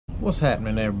What's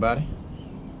happening, everybody?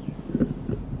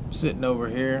 Sitting over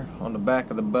here on the back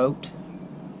of the boat,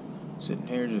 sitting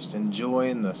here just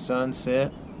enjoying the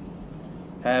sunset,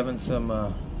 having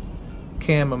some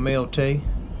chamomile tea,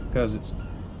 because it's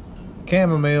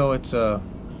chamomile. It's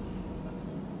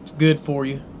good for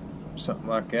you, something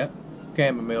like that.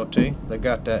 Chamomile tea. They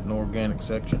got that in the organic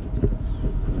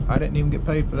section. I didn't even get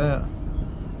paid for that,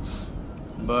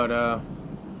 but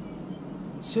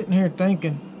sitting here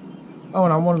thinking. Oh,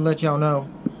 and I want to let y'all know,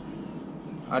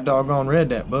 I doggone read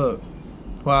that book.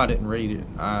 Well, I didn't read it.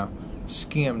 I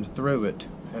skimmed through it,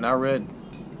 and I read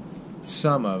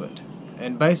some of it.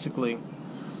 And basically,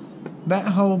 that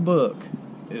whole book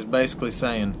is basically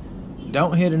saying,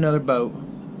 don't hit another boat,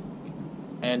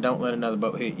 and don't let another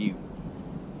boat hit you.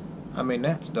 I mean,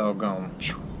 that's doggone.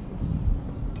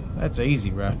 That's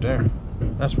easy right there.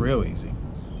 That's real easy.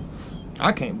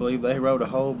 I can't believe they wrote a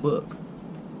whole book.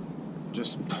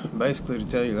 Just basically to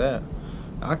tell you that.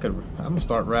 I'm gonna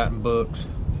start writing books,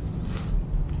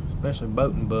 especially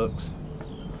boating books.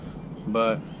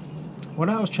 But what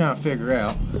I was trying to figure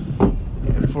out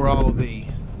for all the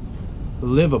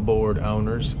liveaboard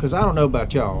owners, because I don't know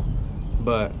about y'all,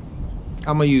 but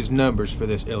I'm gonna use numbers for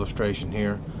this illustration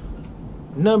here.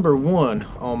 Number 1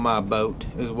 on my boat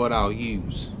is what I'll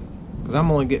use, because I'm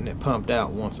only getting it pumped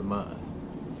out once a month.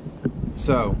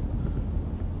 So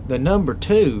the number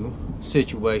 2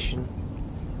 situation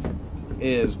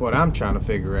is what I'm trying to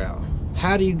figure out.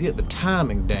 How do you get the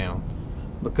timing down?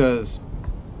 Because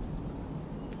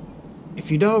if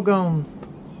you doggone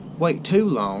wait too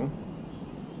long,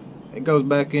 it goes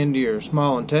back into your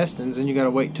small intestines and you gotta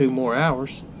wait 2 more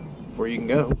hours before you can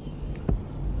go.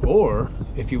 Or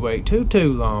if you wait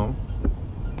too long,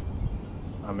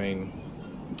 I mean,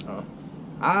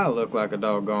 I look like a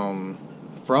doggone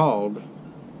frog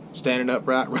standing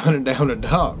upright running down a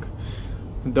dock.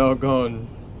 Doggone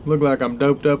look like I'm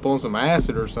doped up on some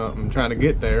acid or something trying to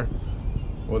get there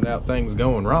without things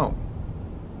going wrong.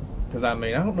 Because I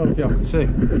mean, I don't know if y'all can see,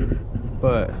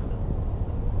 but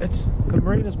the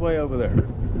marina's way over there.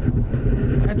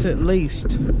 That's at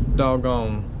least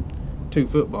doggone 2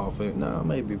 football fields. No,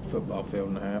 maybe a football field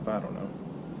and a half. I don't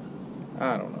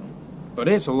know. But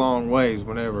it's a long ways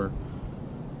whenever.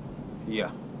 Yeah.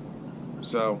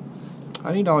 So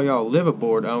I need all y'all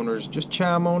liveaboard owners, just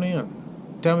chime on in.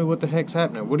 Tell me what the heck's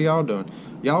happening. What are y'all doing?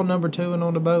 Y'all number 2ing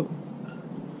on the boat?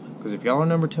 Because if y'all are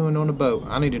number 2ing on the boat,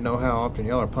 I need to know how often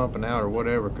y'all are pumping out or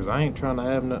whatever, because I ain't trying to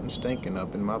have nothing stinking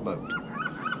up in my boat.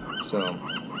 So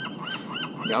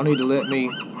y'all need to let me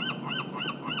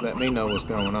know what's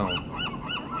going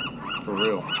on. For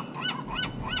real.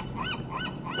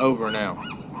 Over and out.